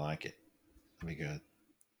 I like it. That'd be good.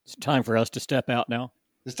 It's time for us to step out now.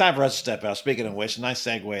 It's time for us to step out. Speaking of which, nice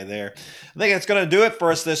segue there. I think that's going to do it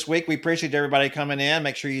for us this week. We appreciate everybody coming in.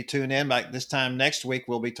 Make sure you tune in. Like this time next week,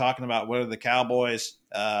 we'll be talking about whether the Cowboys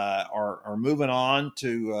are moving on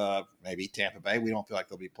to maybe Tampa Bay. We don't feel like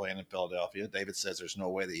they'll be playing in Philadelphia. David says there's no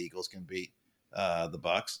way the Eagles can beat the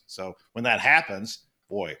Bucs. So when that happens,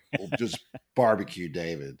 boy, we'll just barbecue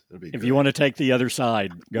David. It'll be if great. you want to take the other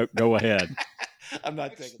side, go ahead. I'm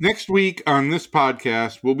not taking Next week on this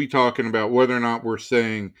podcast, we'll be talking about whether or not we're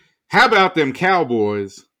saying, how about them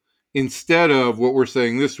Cowboys, instead of what we're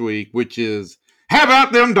saying this week, which is, how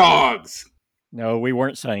about them Dogs? No, we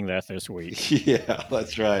weren't saying that this week. Yeah,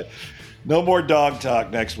 that's right. No more dog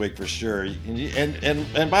talk next week for sure.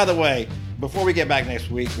 And by the way, before we get back next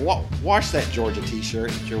week, wash that Georgia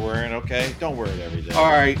T-shirt that you're wearing. Okay, don't wear it every day.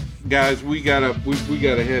 All right, guys, we gotta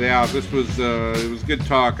head out. This was it was good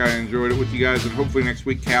talk. I enjoyed it with you guys, and hopefully next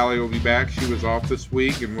week Callie will be back. She was off this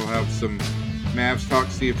week, and we'll have some Mavs talk.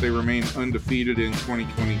 See if they remain undefeated in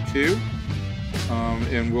 2022,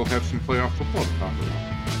 and we'll have some playoff football to talk about.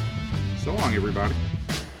 So long, everybody.